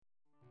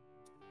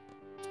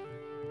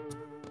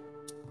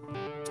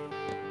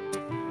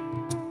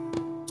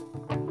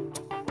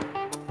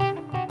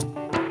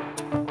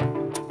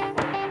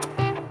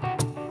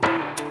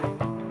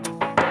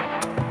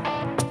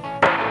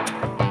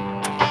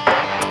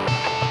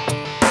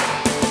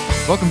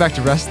Welcome back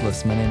to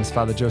Restless. My name is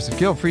Father Joseph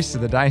Gill, priest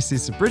of the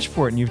Diocese of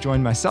Bridgeport, and you've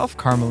joined myself,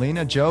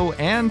 Carmelina, Joe,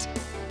 and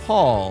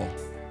Paul.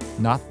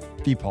 Not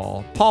the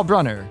Paul. Paul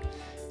Brunner.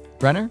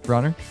 Brunner,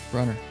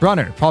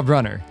 Paul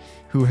Brunner,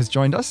 who has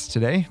joined us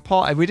today.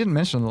 Paul, we didn't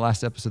mention in the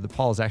last episode that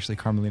Paul is actually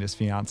Carmelina's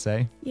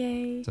fiance.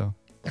 Yay. So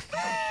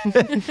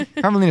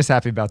Carmelina's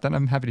happy about that.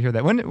 I'm happy to hear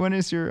that. When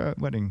is your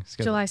wedding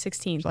scheduled? July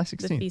 16th. July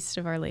 16th. The Feast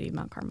of Our Lady of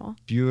Mount Carmel.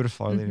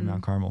 Beautiful Our Lady of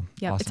Mount Carmel.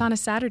 Yep. Awesome. It's on a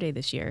Saturday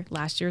this year.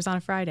 Last year was on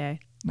a Friday.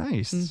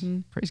 Nice.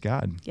 Praise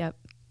God. Yep.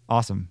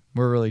 Awesome.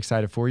 We're really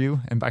excited for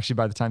you. And actually,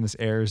 by the time this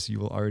airs, you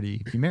will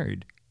already be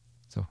married.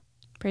 So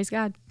Praise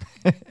God.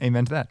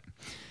 amen to that.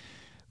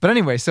 But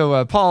anyway,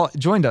 so Paul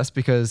joined us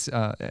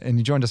and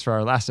he joined us for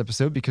our last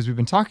episode because we've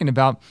been talking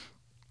about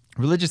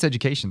religious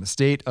education, the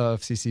state of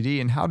CCD,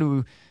 and how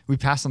do we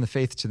pass on the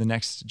faith to the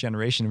next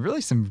generation. And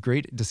really some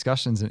great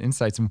discussions and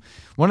insights. And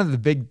one of the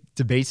big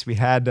debates we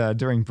had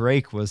during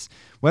break was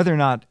whether or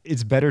not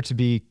it's better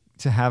to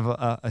have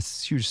a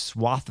huge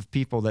swath of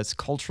people that's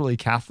culturally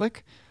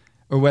Catholic,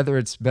 or whether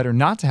it's better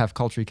not to have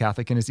culturally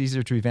Catholic and it's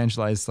easier to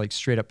evangelize like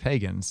straight up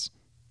pagans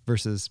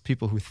versus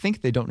people who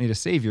think they don't need a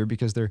savior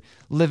because they're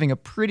living a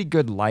pretty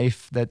good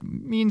life that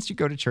means you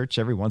go to church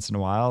every once in a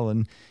while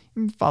and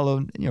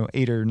follow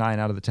 8 or 9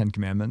 out of the 10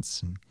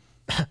 commandments.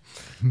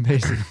 And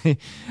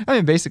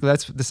basically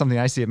that's something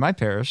I see at my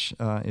parish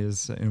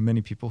is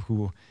many people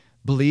who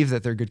believe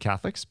that they're good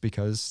Catholics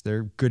because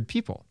they're good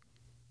people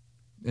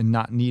and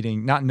not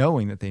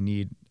knowing that they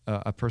need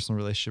a personal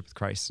relationship with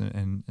Christ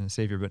and a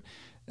savior. But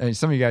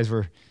some of you guys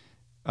were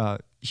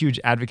huge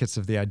advocates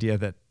of the idea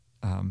that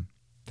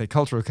that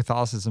cultural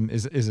Catholicism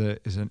is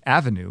an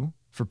avenue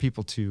for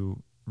people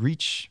to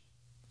reach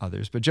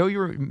others. But Joe, you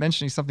were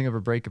mentioning something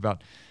over break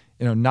about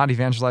not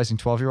evangelizing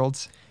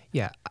 12-year-olds.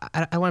 Yeah,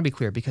 I want to be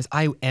clear because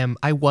I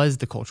was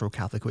the cultural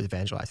Catholic who was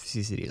evangelized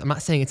through CCD. I'm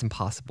not saying it's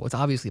impossible. It's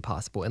obviously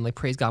possible, and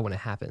praise God when it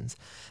happens.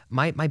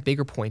 My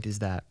bigger point is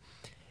that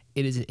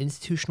it is an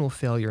institutional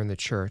failure in the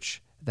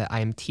church that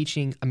I am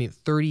teaching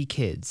 30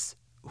 kids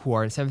who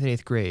are in 7th and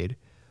 8th grade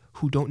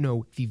who don't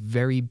know the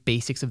very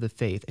basics of the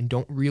faith and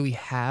don't really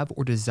have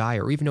or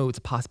desire or even know it's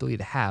a possibility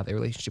to have a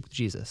relationship with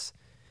Jesus.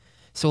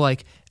 So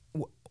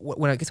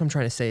what I guess I'm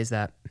trying to say is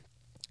that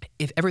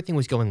if everything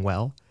was going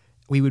well,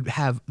 we would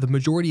have the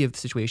majority of the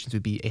situations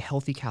would be a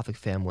healthy Catholic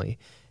family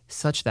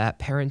such that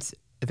parents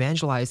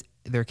evangelize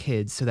their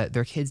kids so that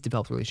their kids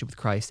develop a relationship with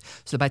Christ.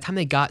 So that by the time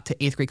they got to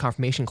 8th grade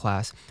confirmation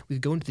class, we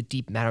could go into the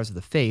deep matters of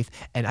the faith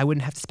and I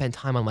wouldn't have to spend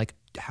time on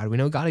how do we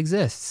know God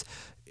exists?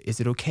 Is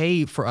it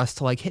okay for us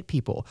to hit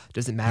people?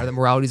 Does it matter that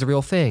morality is a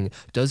real thing?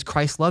 Does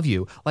Christ love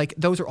you?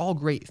 Those are all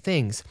great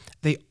things.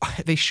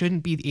 They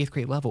shouldn't be the 8th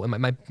grade level.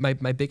 And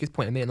my biggest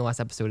point I made in the last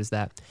episode is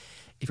that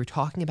if you're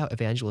talking about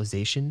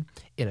evangelization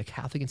in a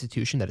Catholic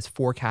institution that is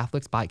for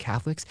Catholics, by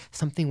Catholics,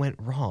 something went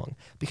wrong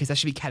because that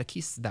should be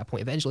catechesis at that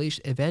point.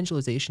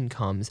 Evangelization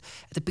comes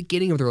at the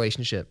beginning of the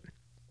relationship,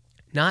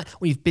 not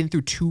when you've been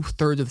through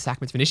 2/3 of the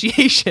sacraments of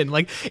initiation.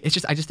 I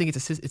just think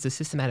it's a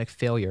systematic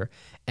failure,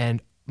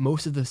 and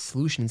most of the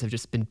solutions have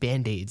just been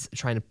Band-Aids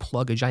trying to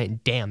plug a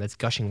giant dam that's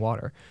gushing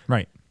water.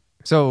 Right.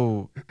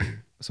 So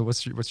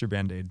what's your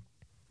Band-Aid?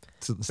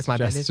 What's my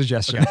Band-Aid?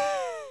 Suggestion.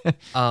 Okay.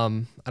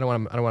 I don't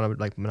want to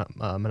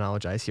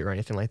monologize here or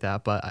anything like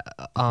that,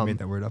 but I made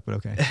that word up, but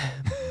okay.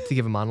 To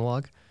give a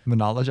monologue.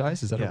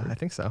 Monologize? Is that a word? I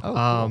think so. Oh,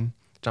 cool.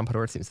 John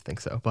Podor seems to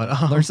think so,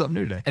 but learn something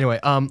new today. Anyway,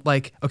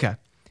 okay,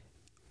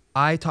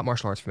 I taught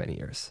martial arts for many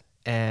years,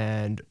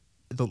 and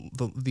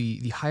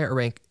the higher a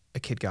rank a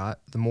kid got,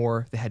 the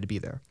more they had to be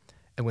there.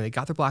 And when they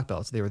got their black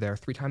belts, they were there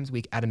 3 times a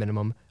week at a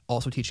minimum,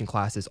 also teaching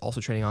classes, also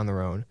training on their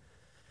own.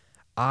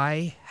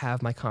 I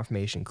have my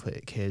confirmation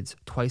kids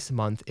twice a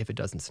month if it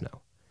doesn't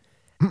snow.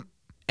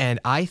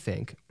 And I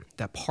think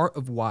that part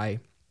of why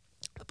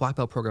the black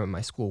belt program at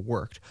my school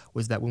worked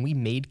was that when we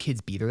made kids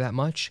be there that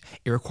much,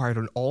 it required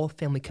an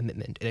all-family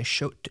commitment. And it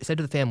said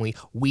to the family,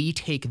 we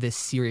take this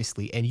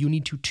seriously, and you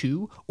need to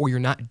too, or you're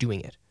not doing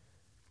it.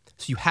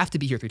 So you have to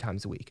be here 3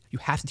 times a week. You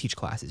have to teach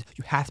classes.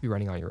 You have to be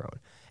running on your own.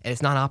 And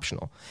it's not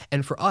optional.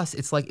 And for us,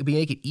 it's we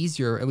make it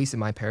easier, at least in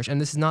my parish,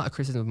 and this is not a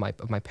criticism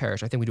of my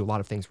parish. I think we do a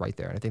lot of things right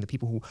there. And I think the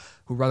people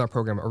who run our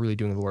program are really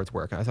doing the Lord's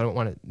work. And I don't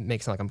want to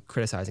make it sound like I'm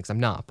criticizing, because I'm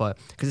not, but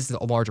because this is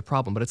a larger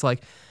problem. But it's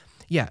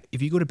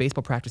if you go to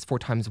baseball practice 4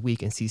 times a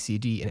week in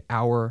CCD an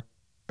hour,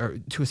 or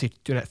to say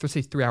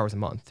 3 hours a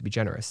month, to be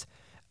generous,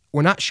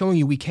 we're not showing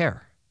you we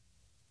care.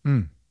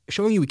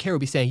 Showing you we care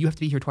would be saying you have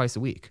to be here twice a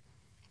week.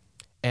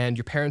 And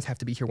your parents have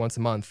to be here once a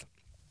month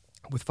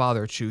with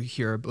Father to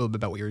hear a little bit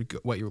about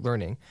what you're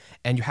learning.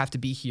 And you have to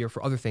be here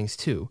for other things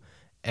too.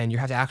 And you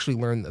have to actually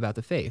learn about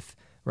the faith,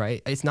 right?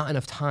 It's not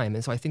enough time.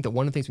 And so I think that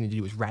one of the things we need to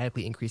do is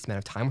radically increase the amount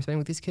of time we're spending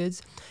with these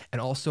kids,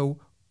 and also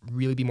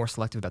really be more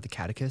selective about the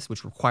catechist,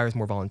 which requires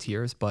more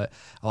volunteers. But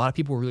a lot of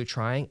people are really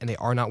trying, and they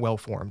are not well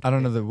formed. I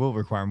don't know that will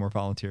require more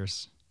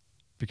volunteers,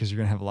 because you're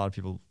going to have a lot of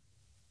people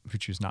who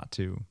choose not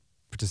to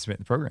participate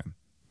in the program.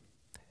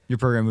 Your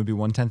program would be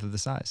 1/10 of the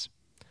size.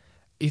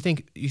 You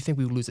think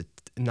we would lose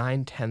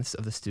 9/10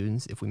 of the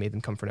students if we made them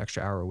come for an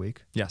extra hour a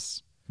week?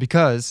 Yes,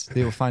 because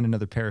they will find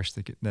another parish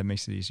that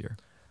makes it easier.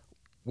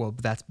 Well,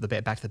 that's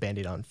back to the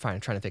Band-Aid on trying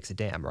to fix a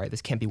dam, right?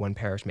 This can't be one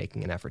parish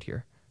making an effort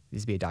here. It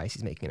needs to be a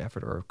diocese making an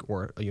effort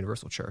or a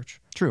universal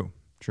church. True.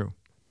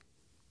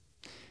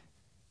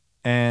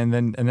 And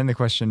then the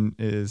question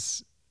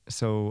is,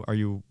 so are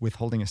you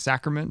withholding a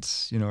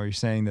sacrament? Are you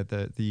saying that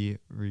the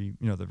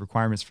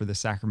requirements for the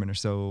sacrament are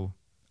so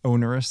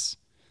onerous?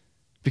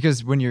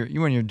 Because when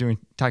you're doing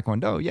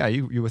Taekwondo, yeah,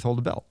 you withhold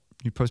a belt.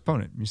 You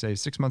postpone it. You say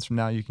 6 months from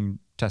now you can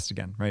test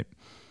again, right?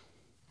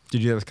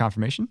 Did you do that with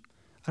confirmation?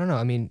 I don't know.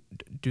 I mean,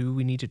 do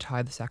we need to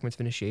tie the sacraments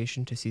of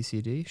initiation to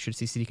CCD? Should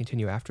CCD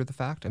continue after the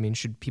fact? I mean,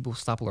 should people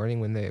stop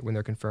learning when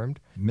they're confirmed?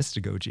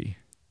 Mystagogy.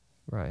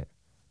 Right.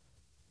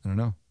 I don't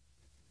know.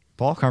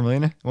 Paul,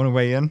 Carmelina, want to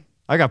weigh in?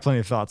 I got plenty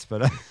of thoughts,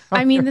 but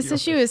I mean, this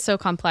issue is so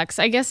complex.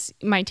 I guess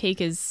my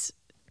take is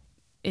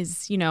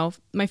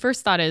my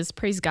first thought is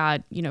praise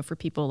God, for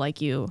people like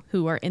you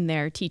who are in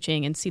there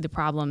teaching and see the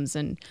problems,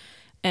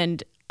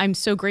 and I'm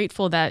so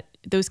grateful that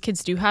those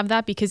kids do have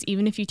that, because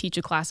even if you teach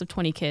a class of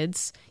 20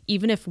 kids,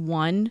 even if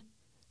one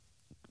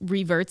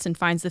reverts and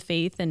finds the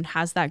faith and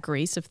has that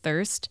grace of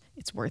thirst,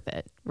 it's worth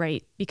it,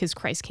 right? Because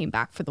Christ came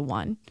back for the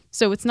one.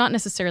 So it's not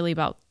necessarily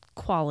about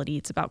quality,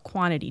 it's about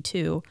quantity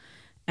too.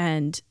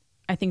 And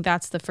I think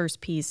that's the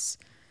first piece.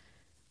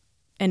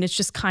 And it's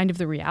just kind of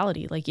the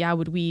reality. Like, yeah,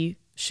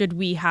 should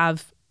we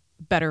have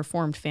better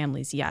formed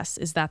families? Yes.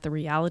 Is that the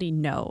reality?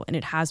 No. And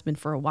it has been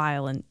for a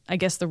while. And I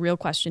guess the real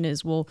question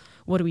is, well,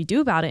 what do we do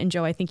about it? And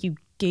Joe, I think you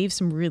gave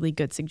some really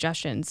good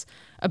suggestions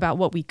about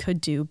what we could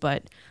do.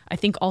 But I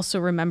think also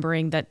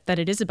remembering that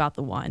it is about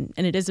the one,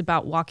 and it is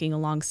about walking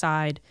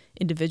alongside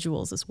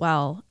individuals as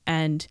well.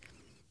 And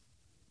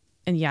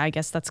yeah, I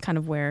guess that's kind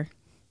of where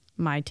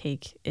my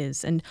take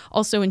is. And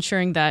also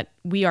ensuring that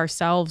we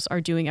ourselves are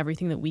doing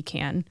everything that we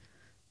can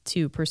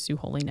to pursue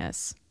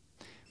holiness.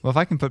 Well, if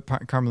I can put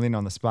Carmelina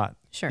on the spot,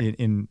 Sure.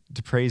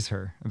 to praise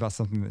her about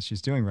something that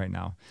she's doing right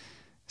now.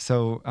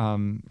 So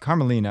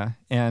Carmelina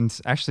and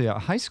actually a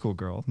high school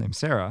girl named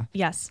Sarah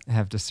Yes.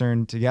 have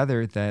discerned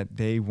together that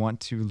they want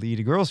to lead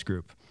a girls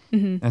group.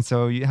 Mm-hmm. And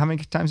so how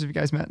many times have you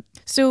guys met?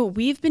 So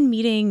we've been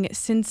meeting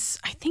since,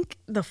 I think,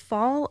 the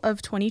fall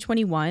of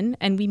 2021,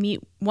 and we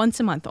meet once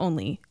a month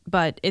only,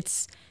 but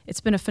it's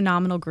been a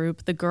phenomenal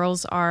group. The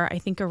girls are, I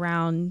think,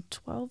 around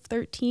 12,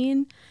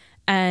 13,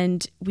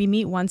 and we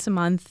meet once a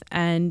month,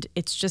 and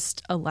it's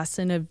just a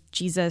lesson of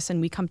Jesus, and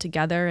we come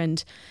together,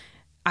 and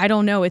I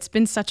don't know, it's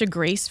been such a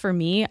grace for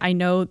me. I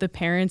know the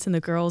parents and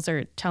the girls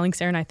are telling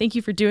Sarah and I, thank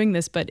you for doing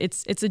this, but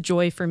it's a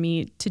joy for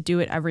me to do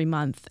it every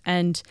month.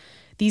 And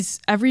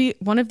every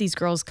one of these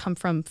girls come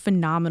from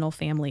phenomenal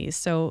families,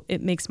 so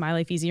it makes my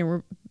life easier.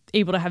 We're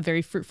able to have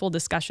very fruitful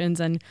discussions,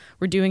 and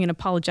we're doing an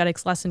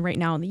apologetics lesson right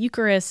now on the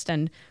Eucharist,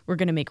 and we're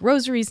going to make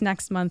rosaries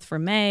next month for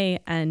May,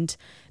 and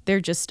they're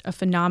just a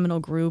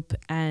phenomenal group.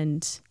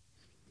 And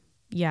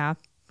yeah.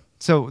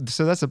 So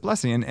that's a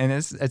blessing, and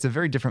it's a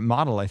very different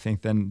model, I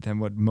think, than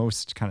what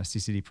most kind of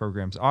CCD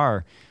programs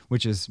are,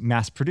 which is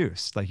mass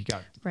produced. Like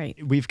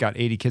we've got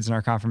 80 kids in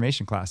our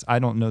confirmation class. I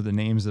don't know the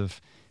names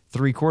of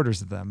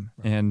 3/4 of them,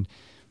 right. And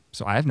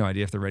so I have no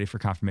idea if they're ready for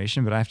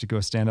confirmation, but I have to go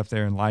stand up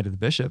there and lie to the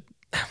bishop.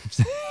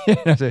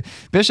 Say,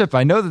 Bishop,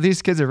 I know that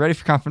these kids are ready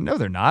for confirmation. No,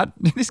 they're not.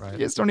 These right.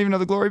 kids don't even know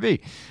the glory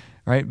be,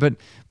 right? But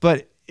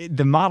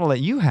the model that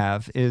you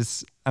have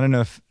is, I don't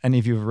know if any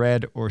of you have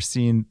read or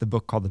seen the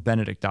book called The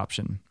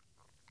Benedictoption,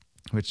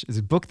 which is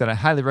a book that I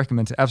highly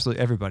recommend to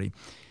absolutely everybody.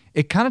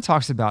 It kind of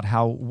talks about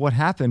what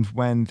happened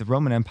when the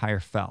Roman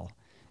Empire fell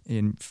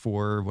in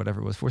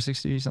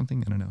 460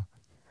 something. I don't know.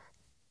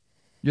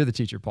 You're the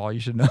teacher, Paul. You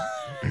should know.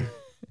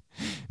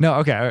 No,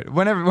 okay.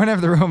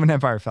 Whenever the Roman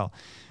Empire fell,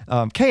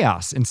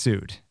 chaos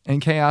ensued, and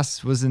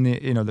chaos was in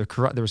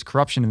there was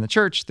corruption in the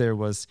church. There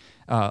was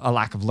a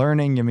lack of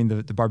learning. I mean,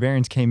 the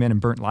barbarians came in and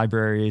burnt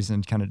libraries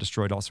and kind of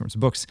destroyed all sorts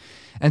of books.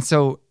 And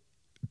so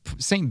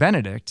Saint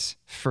Benedict,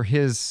 for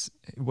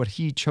what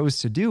he chose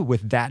to do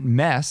with that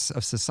mess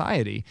of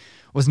society,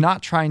 was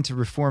not trying to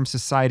reform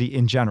society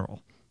in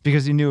general,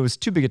 because he knew it was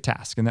too big a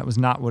task, and that was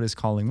not what his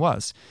calling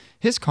was.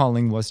 His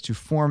calling was to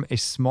form a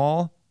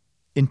small,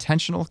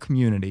 intentional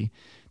community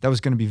that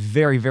was going to be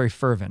very, very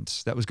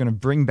fervent, that was going to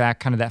bring back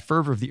kind of that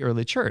fervor of the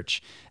early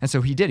church. And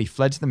so he did. He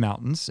fled to the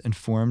mountains and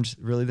formed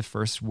really the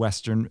first he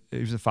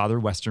was the father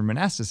of Western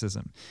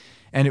monasticism.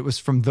 And it was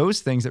from those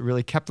things that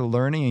really kept the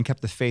learning and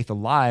kept the faith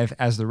alive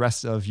as the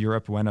rest of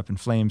Europe went up in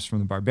flames from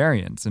the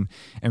barbarians. And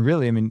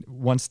really, I mean,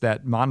 once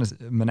that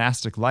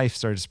monastic life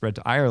started to spread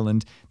to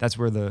Ireland, that's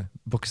where the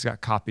books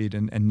got copied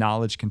and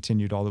knowledge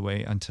continued all the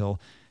way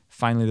until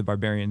finally the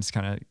barbarians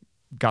kind of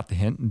got the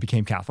hint and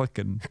became Catholic,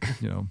 and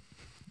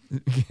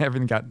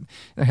everything got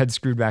their head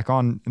screwed back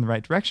on in the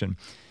right direction.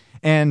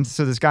 And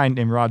so this guy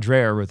named Rod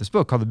Dreher wrote this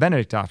book called The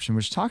Benedictoption,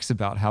 which talks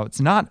about how it's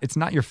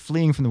not you're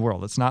fleeing from the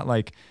world. It's not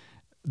like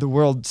the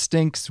world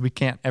stinks, we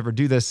can't ever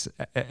do this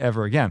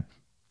ever again.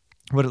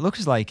 What it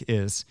looks like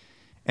is,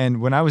 and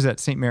when I was at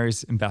St.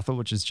 Mary's in Bethel,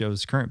 which is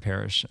Joe's current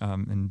parish,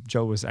 and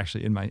Joe was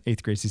actually in my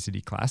 8th grade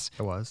CCD class.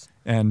 I was.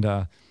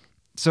 And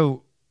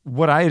so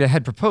what I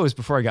had proposed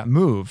before I got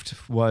moved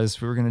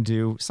was we were going to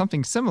do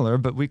something similar,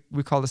 but we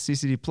called it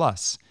CCD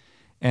Plus.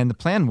 And the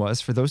plan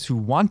was for those who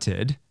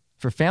wanted,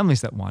 for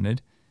families that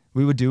wanted,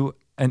 we would do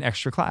an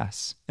extra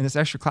class. And this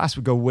extra class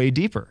would go way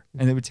deeper.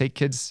 And they would take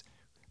kids,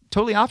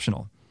 totally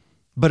optional.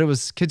 But it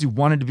was kids who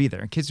wanted to be there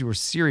and kids who were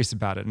serious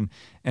about it.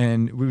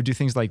 And we would do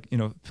things like,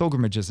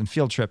 pilgrimages and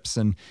field trips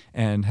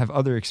and have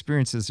other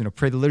experiences,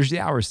 pray the liturgy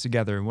hours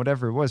together and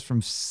whatever it was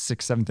from 6th,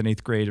 7th, and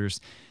 8th graders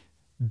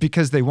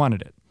because they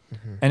wanted it.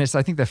 Mm-hmm. And it's,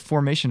 I think, the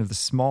formation of the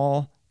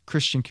small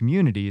Christian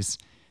communities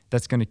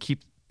that's going to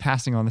keep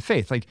passing on the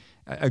faith. Like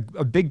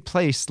a big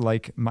place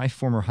like my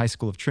former high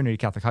school of Trinity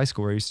Catholic High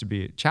School, where I used to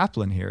be a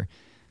chaplain here,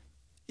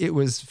 it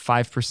was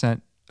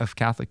 5% of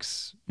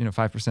Catholics,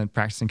 5%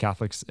 practicing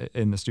Catholics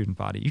in the student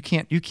body. You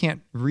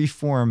can't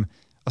reform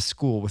a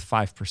school with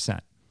 5%.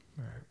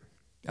 Right.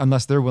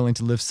 Unless they're willing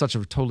to live such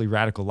a totally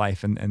radical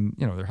life, and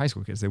they're high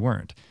school kids, they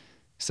weren't.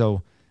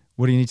 So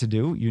what do you need to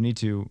do? You need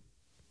to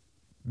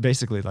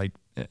basically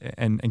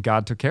and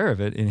God took care of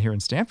it here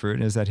in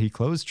Stamford, is that he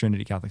closed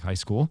Trinity Catholic High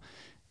School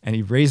and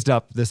he raised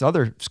up this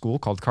other school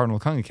called Cardinal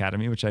Kung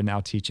Academy, which I now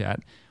teach at,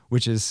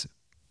 which is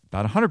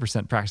about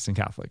 100% practicing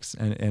Catholics.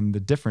 And the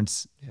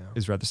difference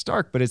is rather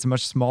stark, but it's a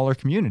much smaller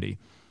community.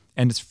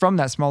 And it's from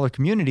that smaller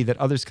community that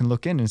others can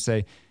look in and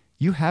say,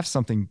 you have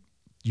something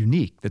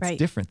unique that's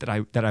different that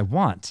I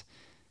want,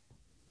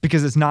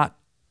 because it's not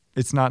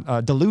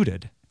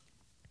diluted.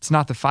 It's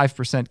not the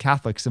 5%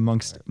 Catholics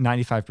amongst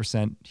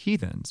 95%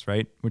 heathens,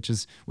 right? Which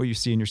is what you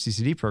see in your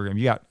CCD program.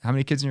 You got how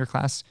many kids in your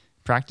class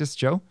practice,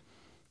 Joe?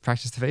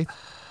 Practice the faith?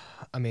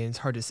 I mean, it's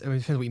hard to say. I mean, it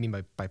depends what you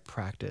mean by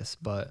practice,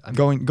 but I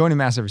mean, going to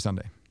mass every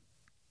Sunday.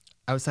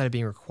 Outside of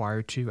being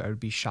required to, I would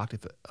be shocked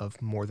if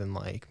of more than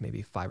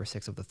maybe 5 or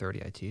 6 of the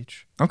 30 I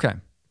teach. Okay.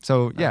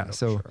 So yeah,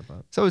 so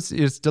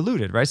it's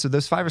diluted, right? So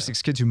those 5 or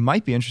 6 kids who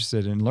might be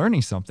interested in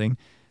learning something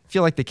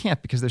feel like they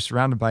can't because they're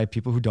surrounded by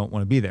people who don't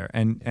want to be there.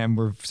 And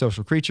we're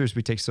social creatures.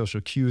 We take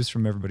social cues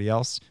from everybody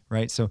else,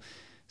 right? So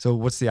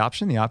what's the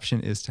option? The option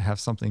is to have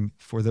something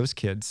for those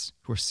kids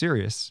who are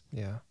serious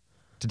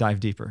to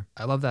dive deeper.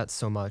 I love that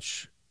so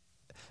much,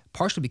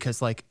 partially because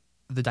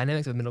the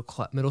dynamics of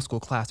middle school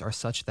class are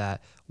such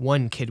that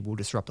one kid will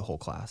disrupt the whole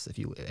class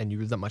and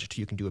there's not much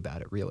you can do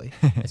about it, really.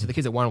 And so the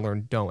kids that want to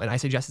learn don't. And I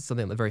suggested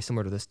something very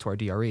similar to this to our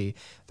DRE.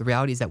 The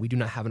reality is that we do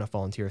not have enough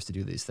volunteers to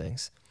do these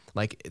things.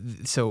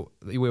 So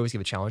we always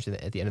give a challenge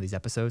at the end of these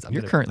episodes.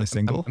 You're currently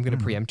single. I'm going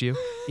to preempt you.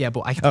 Yeah,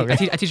 but I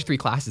teach 3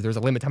 classes. There's a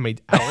limit to how many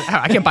hours.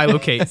 I can't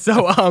bilocate.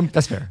 So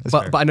that's fair.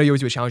 But I know you always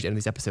do a challenge at the end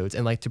of these episodes.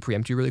 And to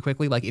preempt you really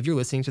quickly, if you're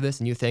listening to this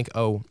and you think,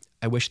 oh,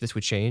 I wish this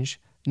would change.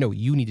 No,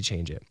 you need to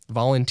change it.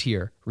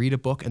 Volunteer. Read a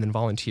book and then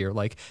volunteer.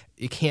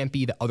 It can't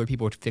be that other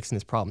people are fixing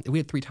this problem. If we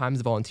had 3 times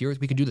the volunteers,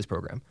 we could do this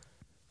program.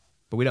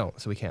 But we don't,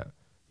 so we can't,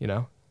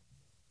 Yeah.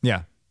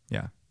 Yeah.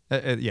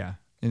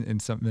 In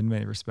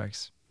many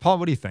respects. Paul,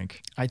 what do you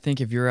think? I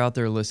think if you're out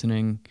there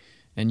listening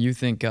and you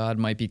think God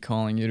might be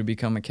calling you to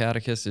become a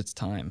catechist, it's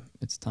time.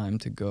 It's time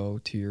to go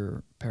to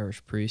your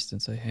parish priest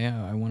and say, hey,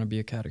 I want to be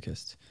a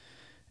catechist.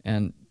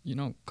 And,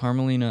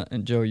 Carmelina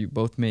and Joe, you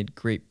both made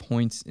great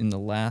points in the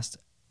last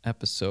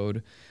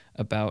episode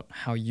about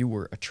how you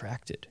were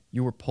attracted.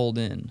 You were pulled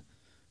in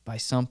by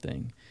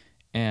something.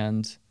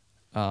 And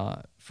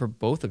for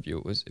both of you,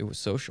 it was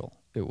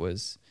social. It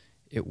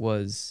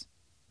was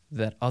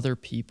that other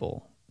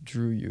people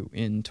drew you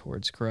in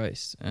towards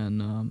Christ.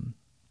 And,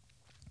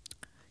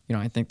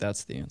 I think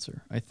that's the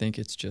answer. I think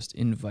it's just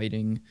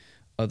inviting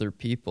other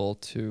people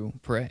to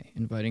pray,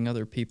 inviting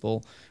other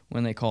people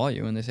when they call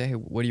you and they say, hey,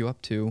 what are you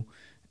up to?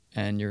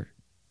 And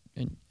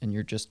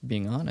you're just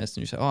being honest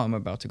and you say, oh, I'm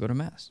about to go to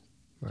Mass.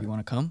 Right. Do you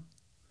want to come?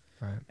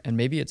 Right. And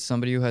maybe it's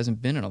somebody who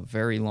hasn't been in a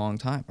very long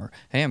time, or,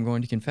 hey, I'm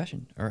going to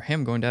confession, or, hey,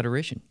 I'm going to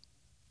adoration.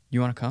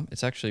 You want to come?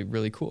 It's actually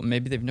really cool.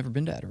 Maybe they've never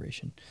been to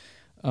adoration.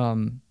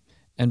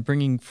 And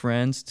bringing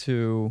friends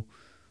to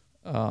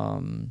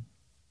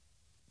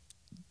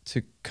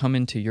come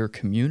into your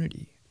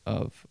community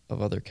of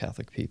other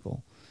Catholic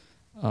people.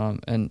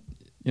 And,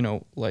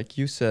 like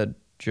you said,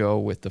 Joe,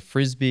 with the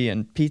Frisbee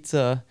and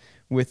pizza,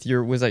 was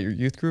that your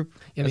youth group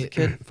as a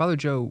kid? Father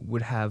Joe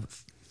would have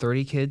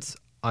 30 kids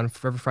on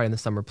every Friday in the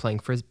summer playing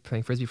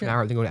Frisbee for an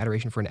hour, then go to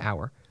adoration for an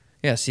hour.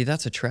 Yeah, see,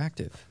 that's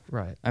attractive.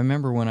 Right. I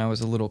remember when I was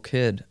a little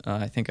kid,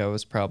 I think I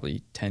was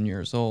probably 10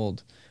 years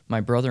old,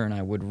 my brother and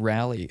I would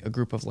rally a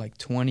group of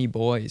 20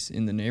 boys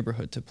in the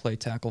neighborhood to play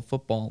tackle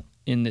football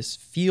in this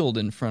field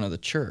in front of the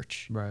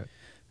church. Right.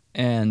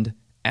 And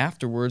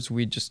afterwards,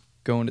 we'd just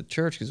go into the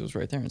church because it was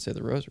right there and say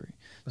the rosary.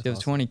 So you have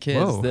awesome. 20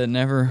 kids that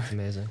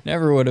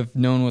never would have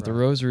known what the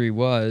rosary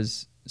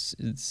was,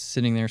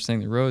 sitting there saying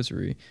the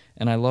rosary.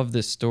 And I love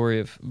this story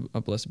of a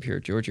Blessed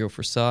Pier Giorgio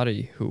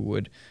Frassati, who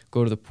would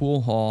go to the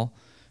pool hall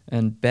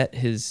and bet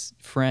his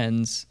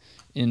friends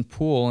in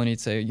pool, and he'd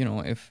say,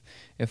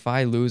 if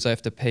I lose, I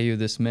have to pay you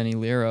this many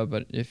lira,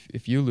 but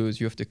if you lose,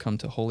 you have to come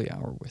to Holy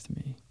Hour with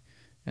me.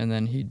 And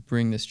then he'd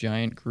bring this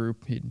giant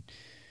group,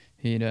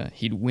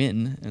 he'd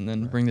win, and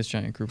then bring this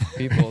giant group of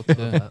people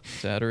to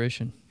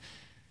adoration.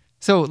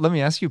 So let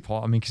me ask you,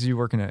 Paul. I mean, because you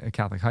work in a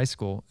Catholic high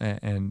school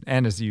and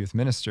as a youth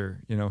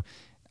minister,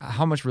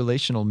 how much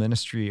relational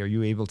ministry are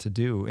you able to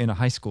do in a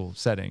high school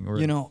setting? Or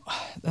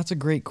That's a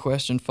great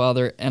question,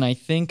 Father. And I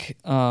think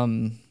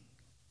when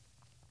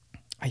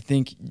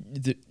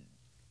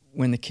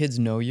the kids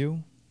know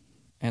you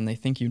and they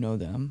think you know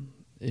them,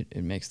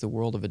 it makes the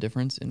world of a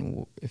difference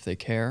if they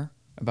care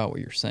about what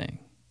you're saying.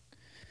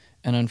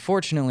 And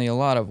unfortunately, a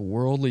lot of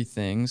worldly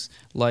things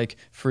like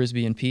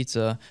Frisbee and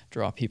pizza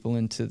draw people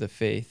into the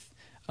faith.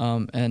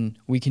 And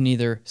we can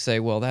either say,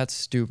 well, that's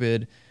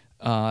stupid,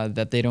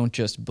 that they don't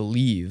just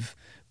believe,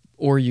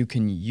 or you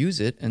can use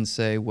it and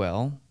say,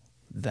 well,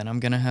 then I'm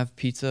going to have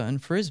pizza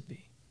and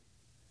Frisbee.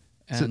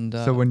 And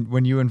so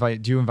when you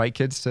do you invite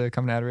kids to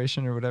come to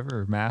adoration or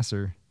whatever, or mass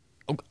or?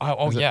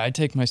 I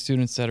take my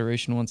students to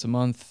adoration once a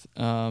month,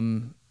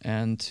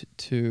 and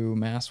to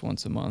mass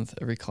once a month,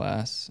 every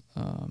class,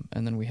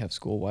 and then we have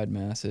school-wide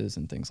masses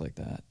and things like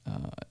that.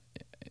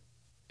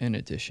 In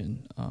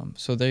addition,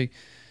 so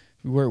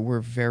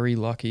we're very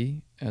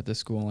lucky at the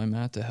school I'm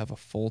at to have a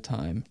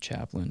full-time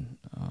chaplain,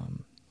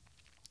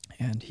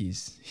 and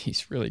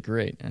he's really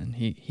great, and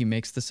he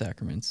makes the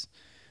sacraments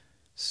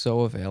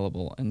so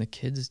available, and the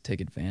kids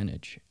take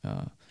advantage.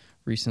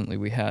 Recently,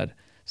 we had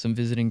some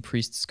visiting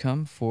priests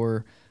come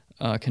for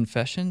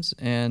confessions,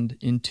 and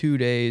in 2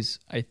 days,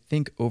 I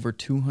think over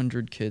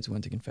 200 kids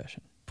went to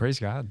confession. Praise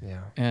God.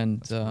 Yeah.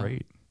 And that's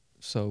great.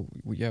 So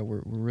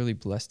we're really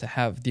blessed to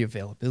have the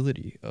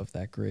availability of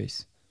that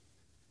grace.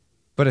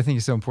 But I think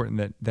it's so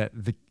important that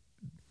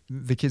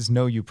the kids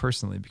know you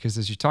personally, because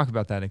as you talk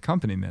about that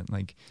accompaniment,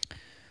 like,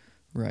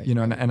 right.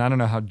 And I don't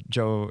know how,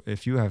 Joe,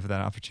 if you have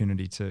that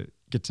opportunity to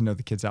get to know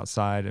the kids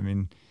outside. I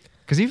mean,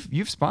 because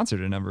you've sponsored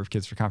a number of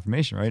kids for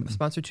confirmation, right? I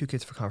sponsored 2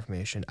 kids for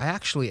confirmation. I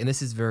actually, and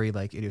this is very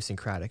like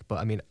idiosyncratic, but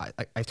I mean,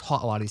 I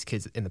taught a lot of these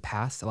kids in the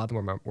past. A lot of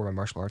them were my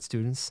martial arts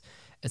students,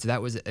 and so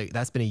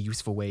that's been a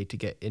useful way to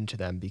get into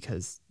them,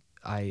 because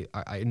I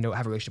know I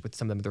have a relationship with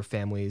some of them, with their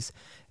families,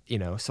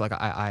 So like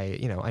I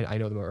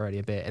know them already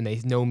a bit, and they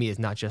know me as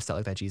not just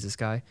that Jesus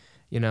guy,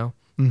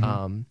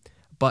 Mm-hmm.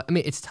 But I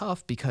mean, it's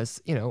tough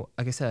because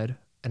like I said,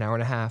 an hour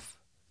and a half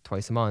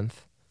twice a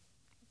month.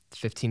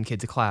 15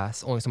 kids a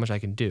class, only so much I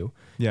can do.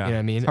 Yeah. You know what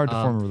I mean? It's hard to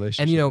form a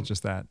relationship. And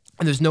just that.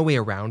 And there's no way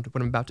around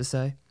what I'm about to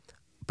say,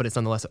 but it's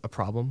nonetheless a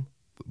problem,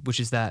 which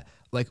is that,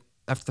 like,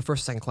 after the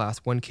first or second class,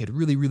 one kid,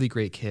 really, really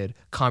great kid,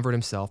 convert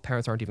himself.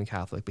 Parents aren't even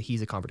Catholic, but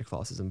he's a convert to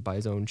Catholicism by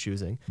his own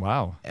choosing.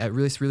 Wow. A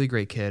really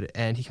great kid.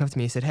 And he came up to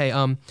me and said, hey,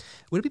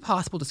 would it be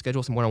possible to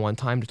schedule some one-on-one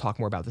time to talk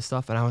more about this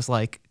stuff? And I was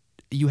like,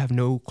 you have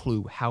no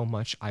clue how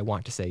much I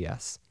want to say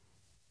yes.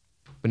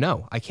 But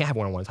no, I can't have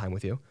one-on-one time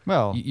with you.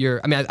 Well,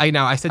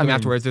 I said to him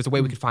afterwards, there's a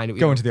way we could find it.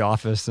 Go into the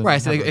office. And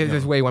right. So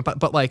there's a way you want,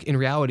 but like in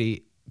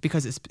reality,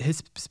 because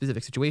his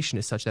specific situation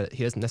is such that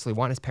he doesn't necessarily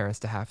want his parents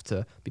to have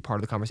to be part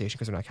of the conversation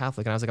because they're not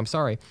Catholic. And I was like, I'm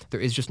sorry, there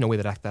is just no way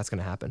that's going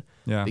to happen.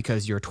 Yeah.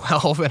 Because you're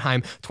 12 and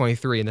I'm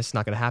 23 and this is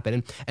not going to happen.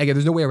 And again,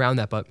 there's no way around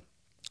that, but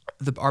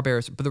the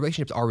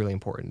relationships are really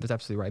important. That's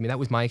absolutely right. I mean, that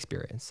was my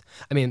experience.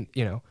 I mean,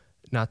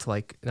 not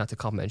to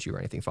compliment you or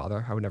anything,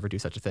 Father. I would never do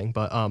such a thing.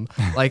 But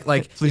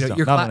Please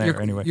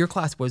don't. Your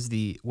class was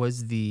the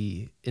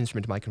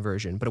instrument to my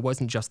conversion, but it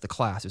wasn't just the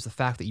class. It was the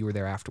fact that you were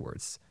there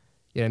afterwards.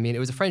 You know what I mean? It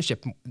was a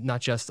friendship,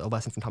 not just a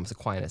lesson from Thomas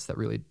Aquinas, that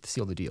really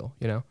sealed the deal.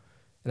 And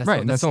that's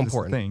right. So, that's so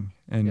important. The thing.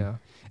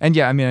 And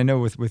I mean, I know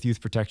with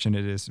youth protection,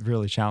 it is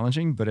really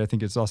challenging, but I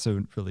think it's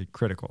also really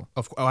critical.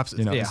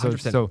 Absolutely. Yeah,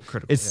 100% so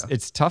critical.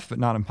 It's tough, but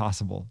not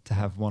impossible to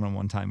have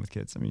one-on-one time with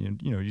kids. I mean,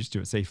 you just do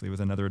it safely with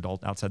another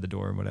adult outside the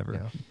door or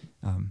whatever.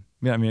 Yeah.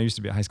 I mean, I used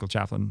to be a high school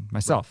chaplain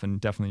myself,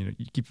 and definitely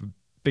you keep a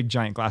big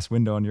giant glass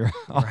window in your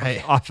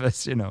right.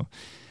 office,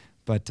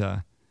 But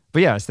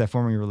yeah, it's that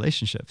forming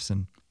relationships,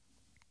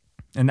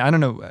 and I don't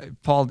know,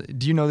 Paul.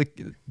 Do you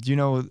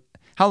know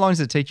how long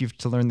does it take you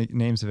to learn the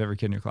names of every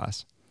kid in your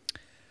class?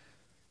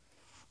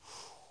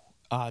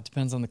 It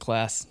depends on the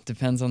class.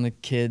 Depends on the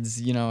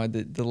kids.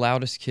 The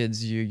loudest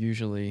kids, you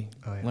usually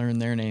learn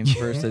their names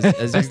first,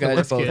 as you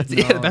guys both know.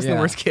 Yeah, the best and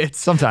the worst kids.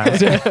 Sometimes.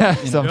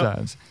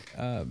 Sometimes.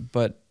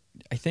 But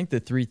I think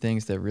the 3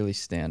 things that really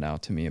stand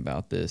out to me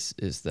about this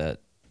is that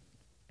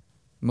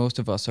most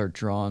of us are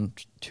drawn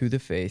to the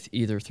faith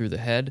either through the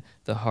head,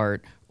 the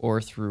heart,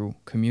 or through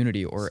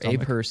community or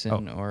Stomach. a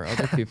person or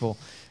other people,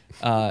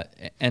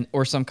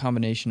 or some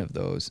combination of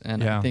those.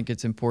 And I think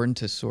it's important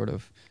to sort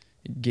of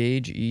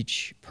gauge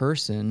each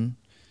person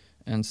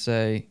and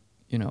say,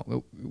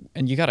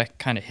 and you got to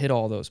kind of hit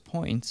all those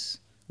points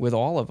with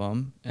all of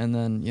them, and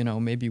then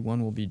maybe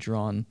one will be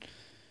drawn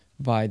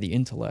by the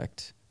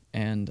intellect,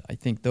 and I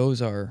think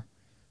those are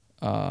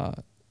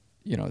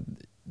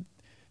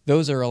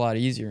those are a lot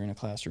easier in a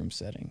classroom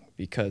setting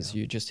because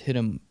you just hit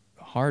them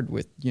hard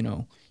with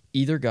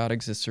either God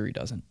exists or he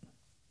doesn't,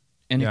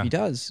 and if he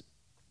does,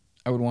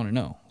 I would want to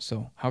know.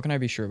 So how can I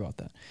be sure about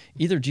that?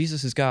 Either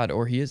Jesus is God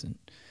or he isn't.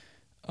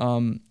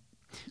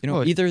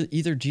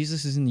 Either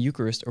Jesus is in the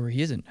Eucharist or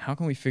he isn't. How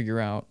can we figure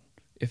out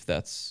if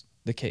that's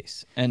the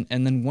case? And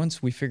then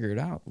once we figure it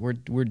out,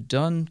 we're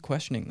done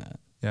questioning that.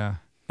 Yeah.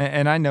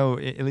 And I know,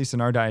 at least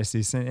in our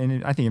diocese,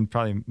 and I think in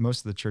probably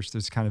most of the church,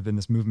 there's kind of been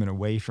this movement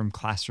away from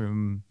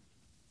classroom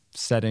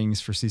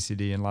settings for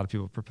CCD, and a lot of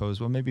people propose,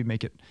 well, maybe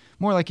make it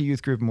more like a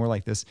youth group, more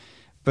like this.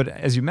 But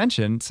as you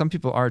mentioned, some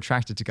people are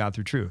attracted to God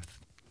through truth.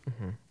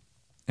 Mm-hmm.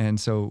 And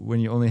so when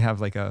you only have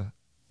like a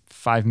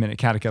 5-minute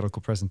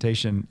catechetical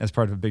presentation as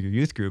part of a bigger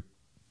youth group,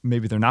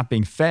 maybe they're not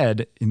being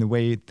fed in the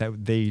way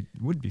that they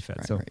would be fed.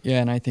 Right, so right. Yeah,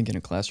 and I think in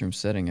a classroom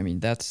setting, I mean,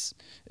 that's,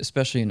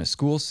 especially in a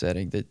school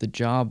setting, that the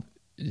job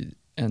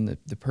and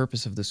the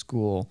purpose of the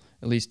school,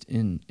 at least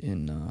in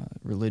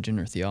religion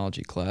or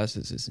theology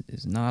classes,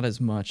 is not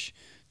as much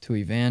to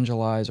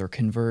evangelize or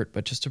convert,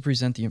 but just to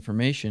present the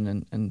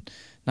information and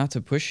not to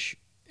push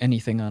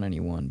anything on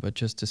anyone, but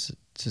just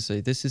to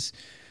say, this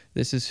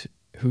is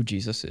who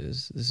Jesus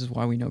is. This is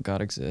why we know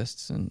God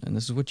exists, and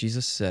this is what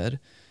Jesus said.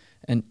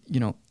 And,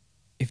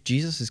 if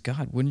Jesus is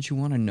God, wouldn't you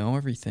want to know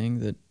everything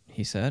that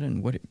he said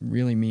and what it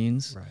really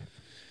means? Right.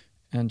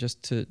 And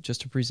just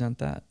to present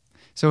that.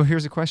 So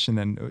here's a question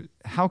then.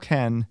 How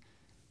can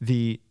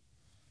the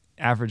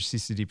average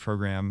CCD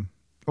program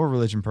or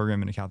religion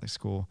program in a Catholic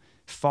school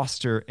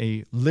foster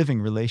a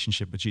living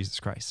relationship with Jesus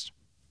Christ?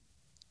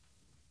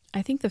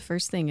 I think the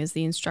first thing is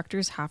the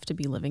instructors have to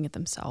be living it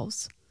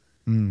themselves.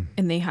 Mm.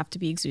 And they have to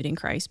be exuding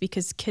Christ,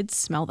 because kids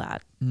smell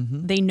that.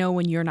 Mm-hmm. They know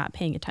when you're not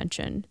paying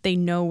attention. They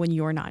know when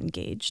you're not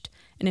engaged.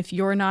 And if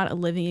you're not a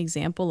living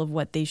example of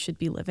what they should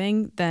be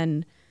living,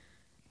 then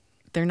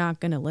they're not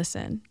going to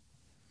listen.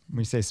 When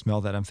you say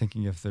smell that, I'm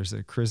thinking if there's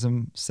a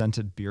chrism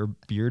scented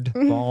beard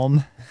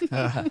balm,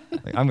 like,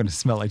 I'm going to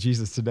smell like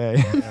Jesus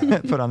today.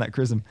 Put on that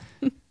chrism.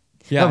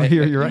 Yeah, No,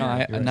 you're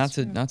right. You're not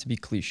right. to be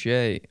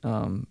cliche,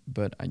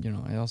 but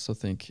I also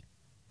think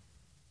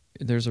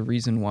there's a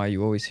reason why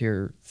you always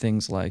hear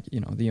things like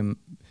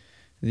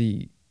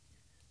the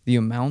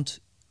amount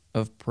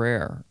of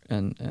prayer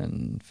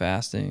and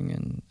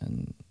fasting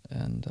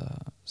and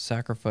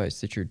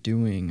sacrifice that you're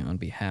doing on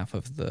behalf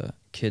of the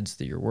kids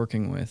that you're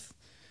working with,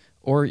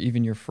 or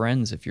even your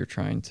friends if you're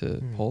trying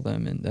to pull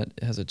them, and that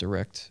has a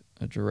direct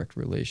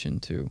relation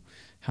to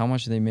how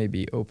much they may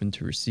be open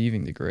to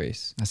receiving the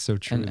grace. That's so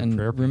true. And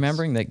Prayer piece.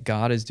 remembering that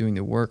God is doing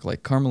the work.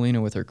 Like Carmelina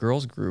with her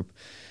girls group,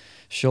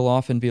 she'll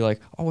often be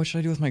like, oh, what should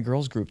I do with my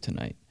girls group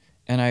tonight?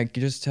 And I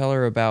just tell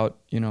her about,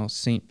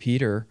 St.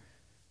 Peter,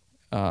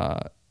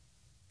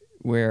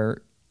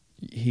 where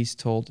he's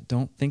told,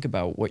 don't think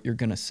about what you're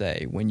going to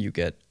say when you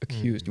get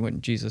accused.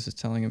 When Jesus is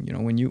telling him,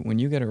 when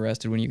you get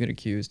arrested, when you get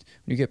accused,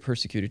 when you get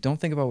persecuted, don't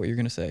think about what you're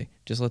going to say.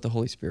 Just let the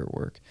Holy Spirit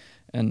work.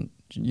 And,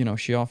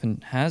 she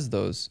often has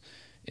those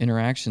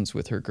interactions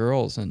with her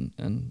girls,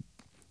 and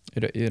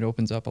it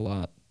opens up a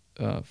lot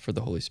for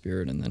the Holy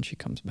Spirit. And then she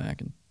comes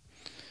back and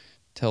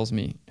tells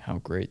me how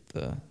great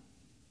the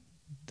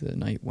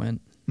night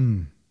went.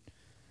 Mm.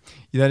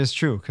 Yeah, that is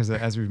true, because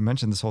as we've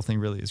mentioned, this whole thing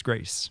really is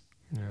grace.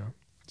 Yeah.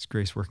 It's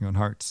grace working on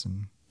hearts.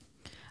 And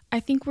I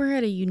think we're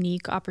at a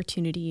unique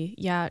opportunity.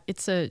 Yeah,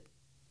 it's a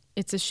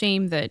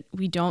shame that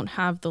we don't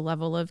have the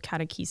level of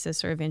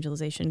catechesis or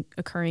evangelization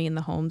occurring in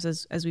the homes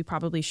as we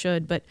probably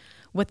should. But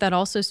what that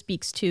also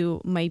speaks to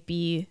might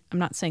be, I'm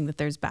not saying that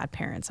there's bad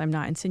parents. I'm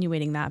not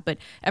insinuating that. But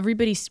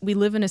we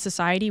live in a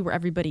society where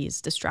everybody is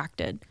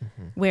distracted,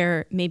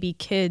 where maybe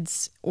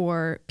kids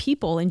or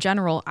people in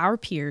general, our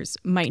peers,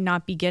 might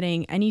not be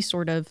getting any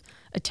sort of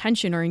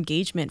attention or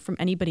engagement from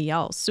anybody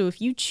else. So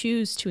if you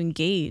choose to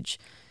engage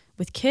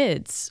with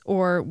kids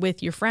or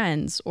with your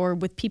friends or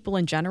with people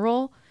in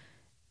general,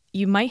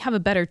 you might have a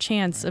better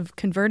chance of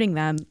converting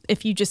them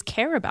if you just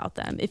care about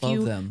them. If Love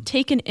you them.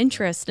 take an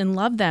interest and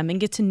love them and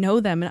get to know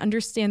them and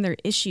understand their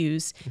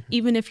issues,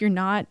 even if you're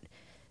not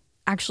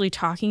actually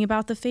talking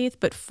about the faith,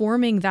 but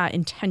forming that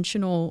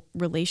intentional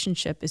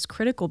relationship is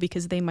critical,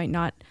 because they might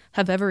not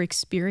have ever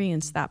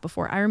experienced that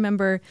before. I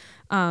remember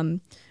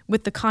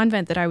with the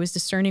convent that I was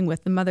discerning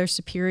with, the Mother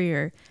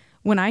Superior,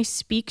 when I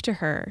speak to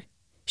her,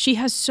 she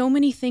has so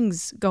many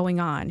things going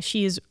on.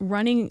 She is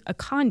running a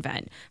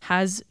convent,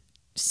 has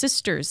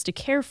sisters to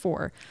care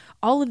for,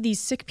 all of these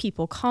sick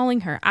people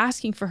calling her,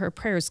 asking for her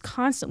prayers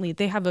constantly.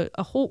 They have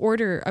a whole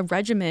order, a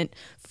regiment,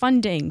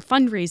 funding,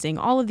 fundraising,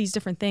 all of these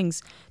different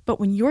things. But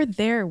when you're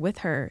there with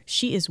her,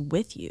 she is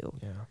with you.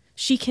 Yeah.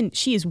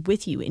 She is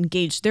with you,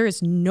 engaged. There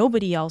is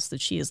nobody else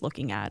that she is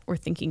looking at or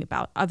thinking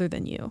about other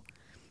than you.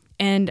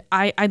 And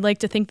I'd like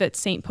to think that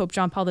St. Pope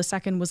John Paul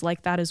II was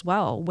like that as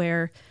well,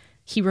 where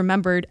he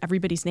remembered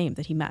everybody's name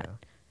that he met.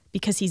 Yeah.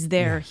 Because he's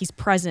there, he's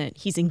present,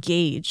 he's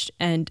engaged.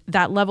 And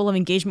that level of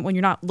engagement, when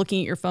you're not looking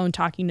at your phone,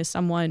 talking to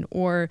someone,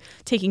 or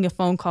taking a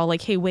phone call,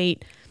 like, hey,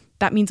 wait,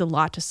 that means a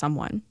lot to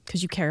someone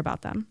because you care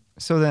about them.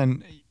 so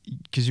then,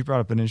 because you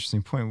brought up an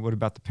interesting point, what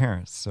about the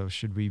parents? So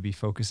should we be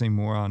focusing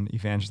more on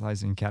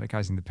evangelizing and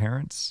catechizing the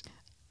parents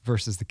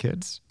versus the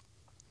kids?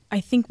 I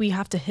think we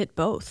have to hit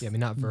both. Yeah, I mean,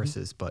 not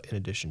versus, but in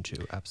addition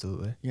to,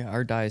 absolutely. Yeah,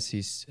 our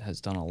diocese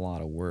has done a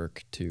lot of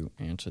work to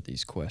answer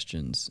these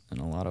questions, and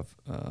a lot of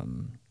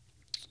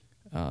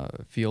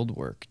field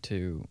work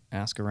to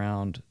ask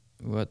around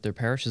what their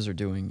parishes are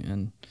doing,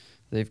 and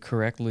they've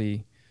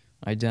correctly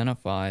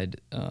identified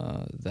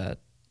that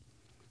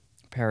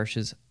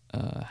parishes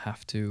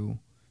have to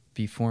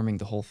be forming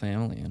the whole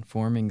family and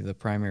forming the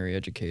primary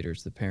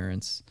educators, the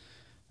parents,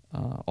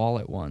 all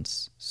at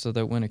once, so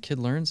that when a kid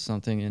learns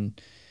something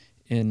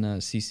in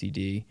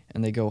CCD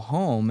and they go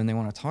home and they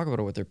want to talk about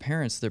it with their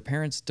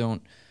parents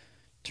don't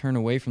turn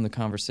away from the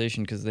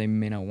conversation because they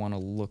may not want to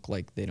look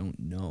like they don't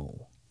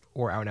know.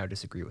 Or out and out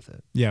disagree with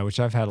it. Yeah, which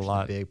I've had a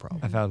lot. Big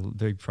problem. I've had a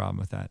big problem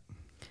with that.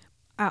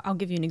 I'll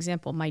give you an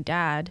example. My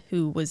dad,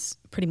 who was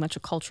pretty much a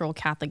cultural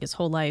Catholic his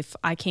whole life,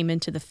 I came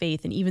into the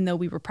faith, and even though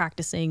we were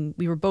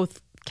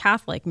both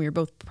Catholic, and we were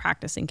both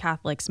practicing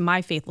Catholics,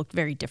 my faith looked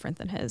very different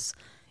than his.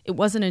 It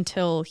wasn't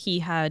until he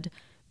had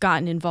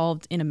gotten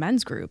involved in a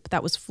men's group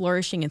that was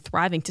flourishing and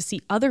thriving to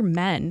see other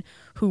men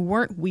who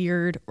weren't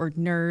weird or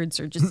nerds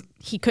or just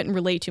he couldn't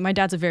relate to. My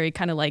dad's a very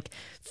kind of like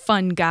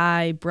fun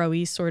guy,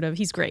 bro-y sort of.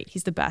 He's great.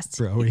 He's the best.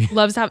 Bro-y. He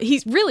loves how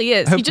he really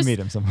is. I hope to meet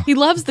him somehow. He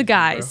loves the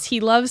guys. He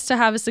loves to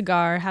have a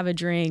cigar, have a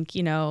drink,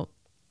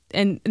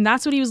 and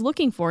that's what he was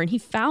looking for. And he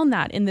found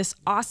that in this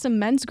awesome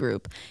men's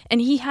group. And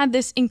he had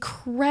this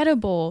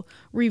incredible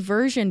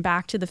reversion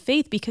back to the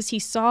faith because he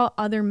saw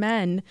other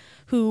men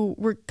who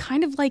were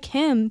kind of like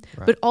him,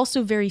 but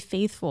also very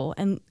faithful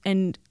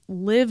and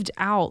lived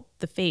out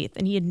the faith.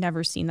 And he had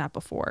never seen that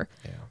before.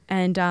 Yeah.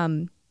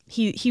 And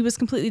he was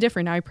completely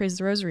different. Now he prays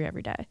the rosary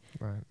every day.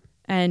 Right.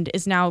 And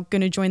is now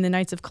going to join the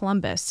Knights of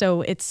Columbus.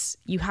 So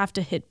you have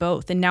to hit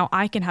both. And now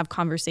I can have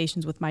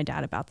conversations with my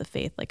dad about the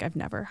faith like I've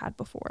never had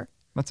before.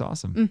 That's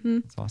awesome. Mm-hmm.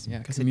 That's awesome.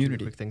 Yeah,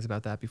 community. Quick things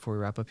about that before we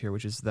wrap up here,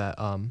 which is that,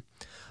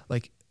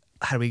 like,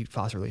 how do we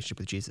foster a relationship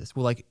with Jesus?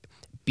 Well, like,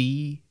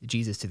 be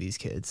Jesus to these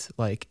kids.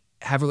 Like,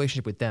 have a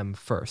relationship with them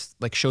first.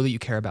 Like, show that you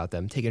care about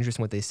them. Take interest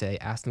in what they say.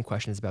 Ask them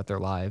questions about their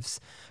lives,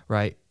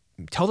 right?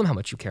 Tell them how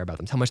much you care about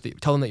them.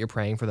 Tell them that you're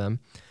praying for them.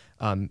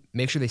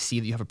 Make sure they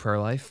see that you have a prayer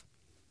life.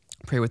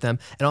 Pray with them.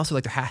 And also,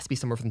 like, there has to be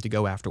somewhere for them to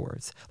go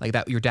afterwards. Like,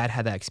 that your dad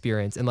had that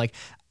experience. And, like,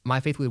 my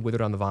faith would have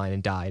withered on the vine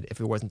and died if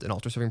there wasn't an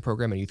altar serving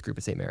program and a youth group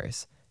at St.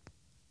 Mary's.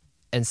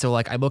 And so,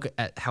 like, I look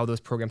at how those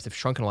programs have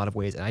shrunk in a lot of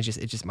ways,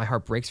 and my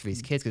heart breaks for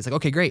these kids because it's like,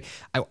 okay, great,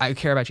 I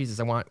care about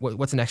Jesus. I want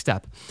what's the next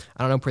step?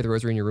 I don't know, pray the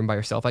rosary in your room by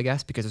yourself, I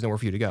guess, because there's nowhere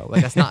for you to go.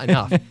 Like, that's not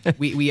enough.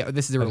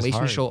 This is a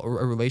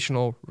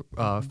relational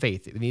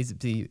faith. It needs to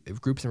be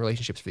groups and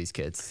relationships for these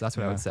kids. So that's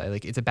what I would say.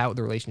 Like, it's about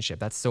the relationship.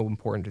 That's so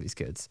important to these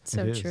kids.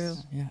 So true.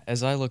 Yeah.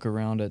 As I look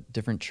around at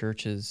different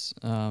churches,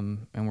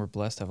 and we're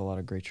blessed to have a lot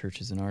of great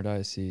churches in our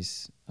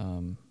diocese.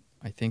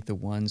 I think the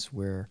ones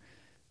where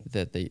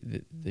that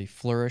they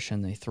flourish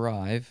and they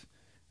thrive.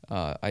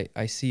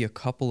 I see a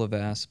couple of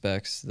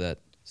aspects that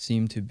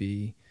seem to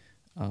be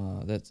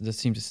that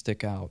seem to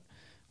stick out.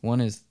 One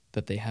is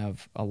that they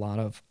have a lot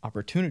of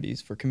opportunities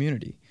for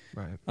community.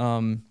 Right.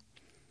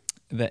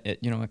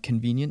 At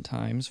convenient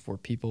times for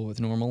people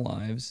with normal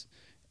lives,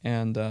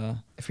 and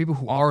for people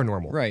who are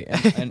normal. Right.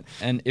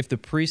 And if the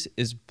priest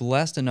is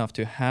blessed enough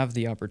to have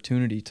the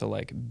opportunity to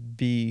like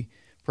be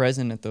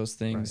present at those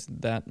things,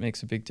 that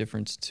makes a big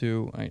difference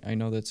too. I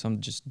know that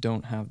some just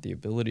don't have the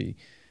ability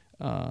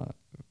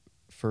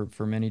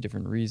for many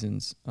different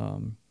reasons.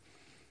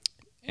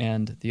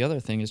 And the other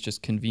thing is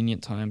just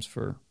convenient times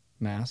for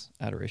Mass,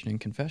 adoration, and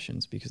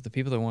confessions, because the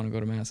people that want to go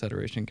to Mass,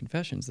 adoration, and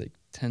confessions, they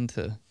tend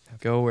to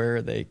go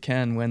where they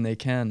can, when they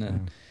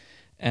can.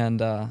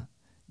 And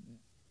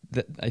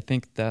I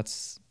think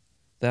that's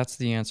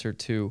the answer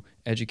to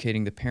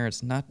educating the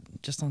parents, not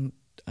just on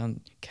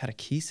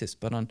catechesis,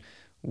 but on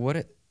what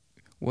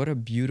a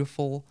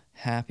beautiful,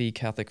 happy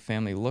Catholic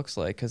family looks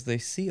like, because they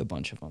see a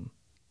bunch of them.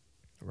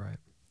 Right.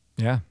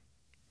 Yeah.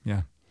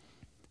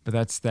 But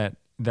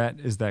that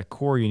is that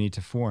core you need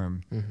to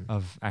form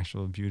of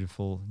actual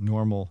beautiful,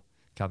 normal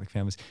Catholic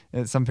families.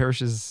 And some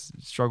parishes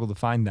struggle to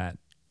find that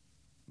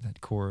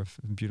core of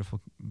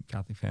beautiful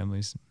Catholic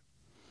families.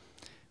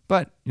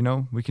 But,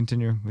 we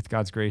continue with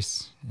God's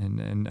grace,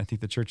 and I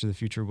think the Church of the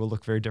future will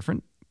look very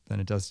different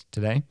than it does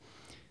today.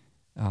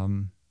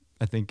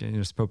 I think,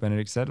 as Pope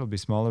Benedict said, it'll be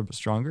smaller but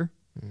stronger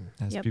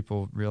as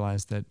people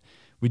realize that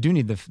we do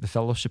need the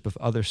fellowship of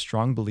other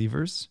strong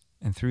believers,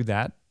 and through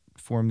that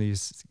form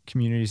these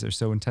communities that are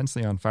so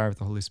intensely on fire with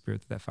the Holy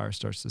Spirit that fire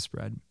starts to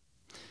spread.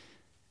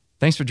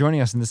 Thanks for joining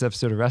us in this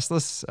episode of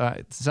Restless.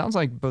 It sounds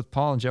like both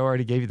Paul and Joe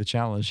already gave you the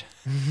challenge.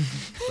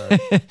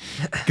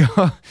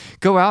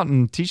 Go out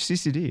and teach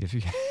CCD if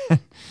you can.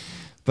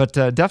 But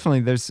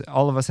definitely,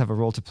 all of us have a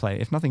role to play.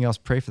 If nothing else,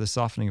 pray for the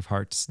softening of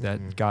hearts,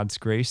 that God's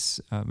grace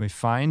may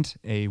find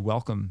a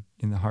welcome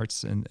in the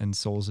hearts and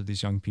souls of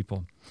these young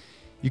people.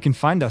 You can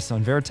find us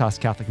on Veritas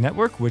Catholic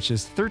Network, which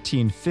is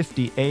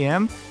 1350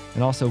 AM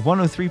and also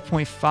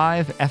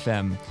 103.5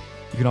 FM.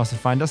 You can also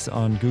find us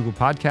on Google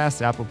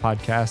Podcasts, Apple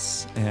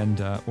Podcasts,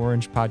 and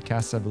Orange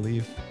Podcasts, I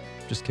believe.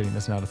 Just kidding,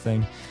 that's not a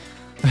thing.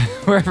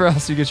 Wherever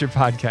else you get your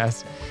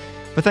podcasts.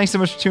 But thanks so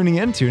much for tuning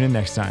in. Tune in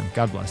next time.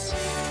 God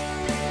bless.